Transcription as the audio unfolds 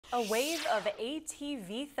A wave of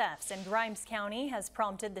ATV thefts in Grimes County has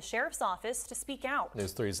prompted the sheriff's office to speak out.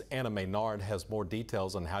 News 3's Anna Maynard has more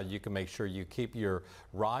details on how you can make sure you keep your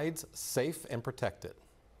rides safe and protected.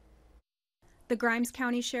 The Grimes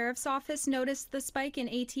County Sheriff's Office noticed the spike in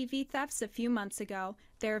ATV thefts a few months ago.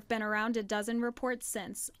 There have been around a dozen reports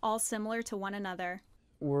since, all similar to one another.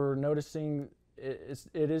 We're noticing it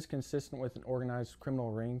is consistent with an organized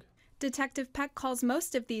criminal ring. Detective Peck calls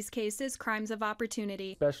most of these cases crimes of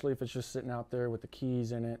opportunity. Especially if it's just sitting out there with the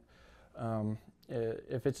keys in it.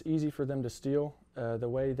 If it's easy for them to steal, the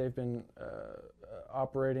way they've been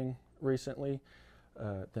operating recently,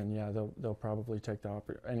 then yeah, they'll probably take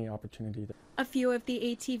any opportunity. A few of the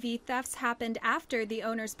ATV thefts happened after the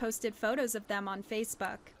owners posted photos of them on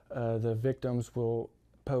Facebook. The victims will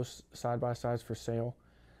post side-by-sides for sale,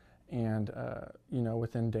 and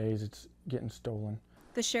within days it's getting stolen.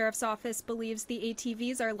 The sheriff's office believes the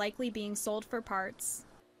ATVs are likely being sold for parts.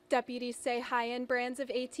 Deputies say high-end brands of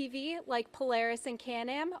ATV, like Polaris and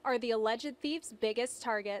Can-Am, are the alleged thieves' biggest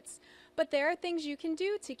targets. But there are things you can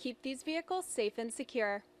do to keep these vehicles safe and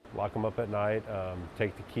secure. Lock them up at night,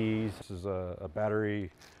 take the keys. This is a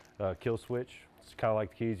battery kill switch. It's kind of like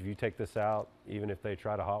the keys. If you take this out, even if they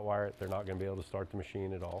try to hotwire it, they're not going to be able to start the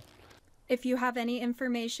machine at all. If you have any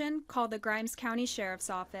information, call the Grimes County Sheriff's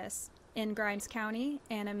Office. In Grimes County,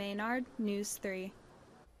 Anna Maynard, News 3.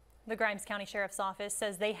 The Grimes County Sheriff's Office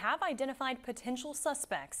says they have identified potential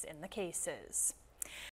suspects in the cases.